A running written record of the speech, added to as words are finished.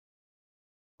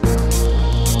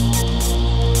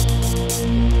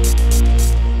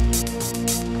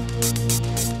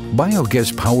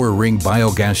BioGest PowerRing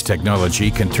Biogas technology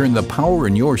can turn the power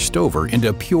in your stover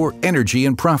into pure energy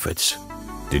and profits.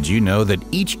 Did you know that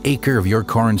each acre of your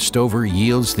corn stover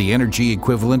yields the energy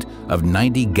equivalent of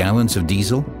 90 gallons of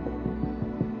diesel?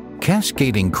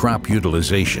 Cascading crop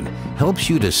utilization helps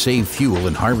you to save fuel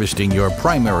in harvesting your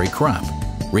primary crop,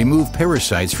 remove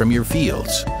parasites from your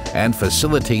fields, and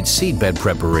facilitate seedbed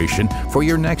preparation for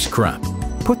your next crop.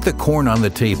 Put the corn on the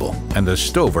table and the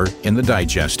stover in the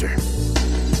digester.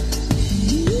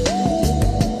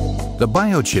 The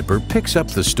Biochipper picks up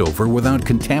the stover without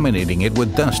contaminating it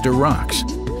with dust or rocks,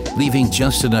 leaving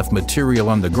just enough material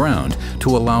on the ground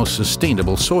to allow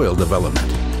sustainable soil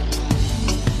development.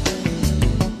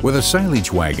 With a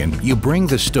silage wagon, you bring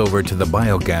the stover to the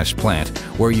biogas plant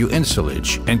where you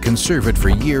ensilage and conserve it for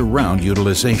year-round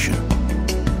utilization.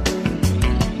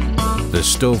 The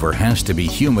stover has to be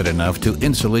humid enough to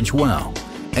ensilage well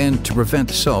and to prevent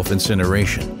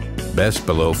self-incineration, best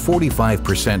below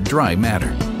 45% dry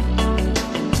matter.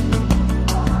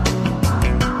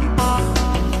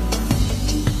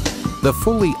 The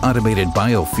fully automated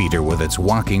Biofeeder with its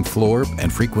walking floor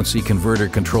and frequency converter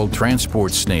controlled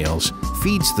transport snails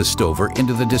feeds the stover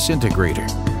into the disintegrator.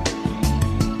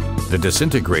 The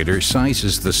disintegrator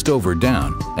sizes the stover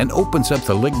down and opens up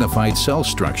the lignified cell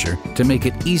structure to make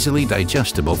it easily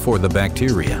digestible for the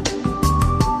bacteria.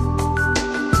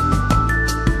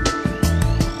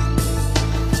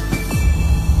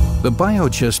 The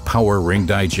BioGest PowerRing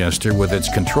digester with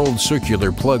its controlled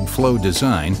circular plug flow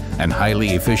design and highly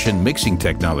efficient mixing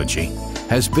technology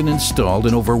has been installed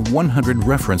in over 100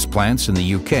 reference plants in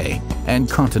the UK and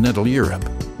continental Europe.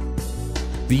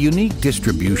 The unique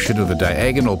distribution of the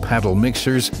diagonal paddle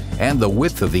mixers and the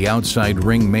width of the outside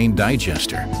ring main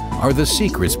digester are the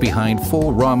secrets behind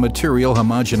full raw material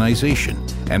homogenization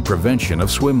and prevention of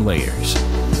swim layers.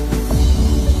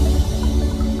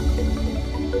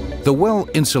 The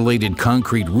well-insulated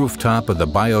concrete rooftop of the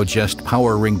BioGest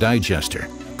PowerRing digester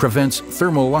prevents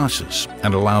thermal losses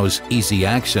and allows easy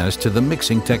access to the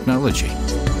mixing technology.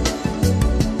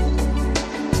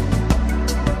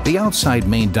 The outside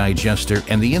main digester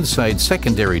and the inside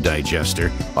secondary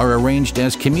digester are arranged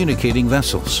as communicating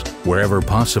vessels. Wherever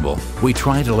possible, we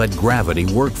try to let gravity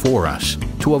work for us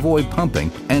to avoid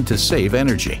pumping and to save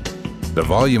energy. The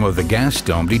volume of the gas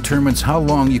dome determines how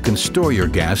long you can store your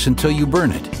gas until you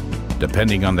burn it.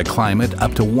 Depending on the climate,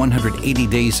 up to 180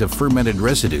 days of fermented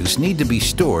residues need to be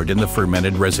stored in the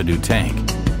fermented residue tank.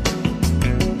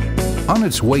 On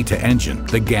its way to engine,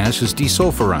 the gas is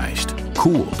desulfurized,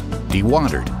 cooled,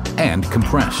 dewatered, and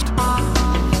compressed.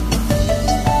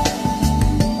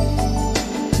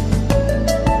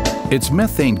 Its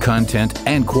methane content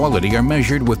and quality are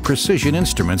measured with precision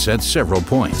instruments at several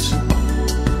points.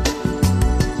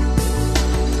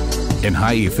 In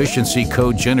high-efficiency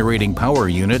code-generating power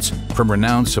units from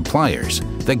renowned suppliers,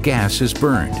 the gas is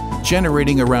burned,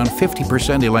 generating around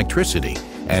 50% electricity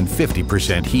and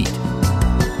 50% heat.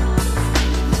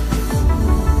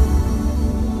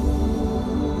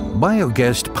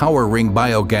 BioGest PowerRing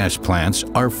Biogas plants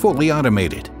are fully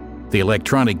automated. The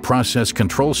electronic process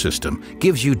control system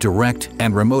gives you direct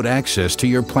and remote access to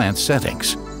your plant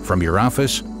settings from your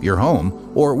office, your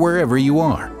home, or wherever you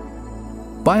are.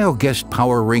 BioGest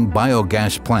PowerRing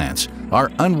Biogas plants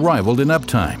are unrivaled in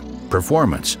uptime,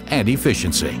 performance, and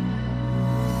efficiency.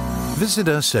 Visit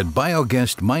us at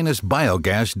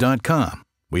biogest-biogas.com.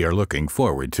 We are looking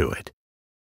forward to it.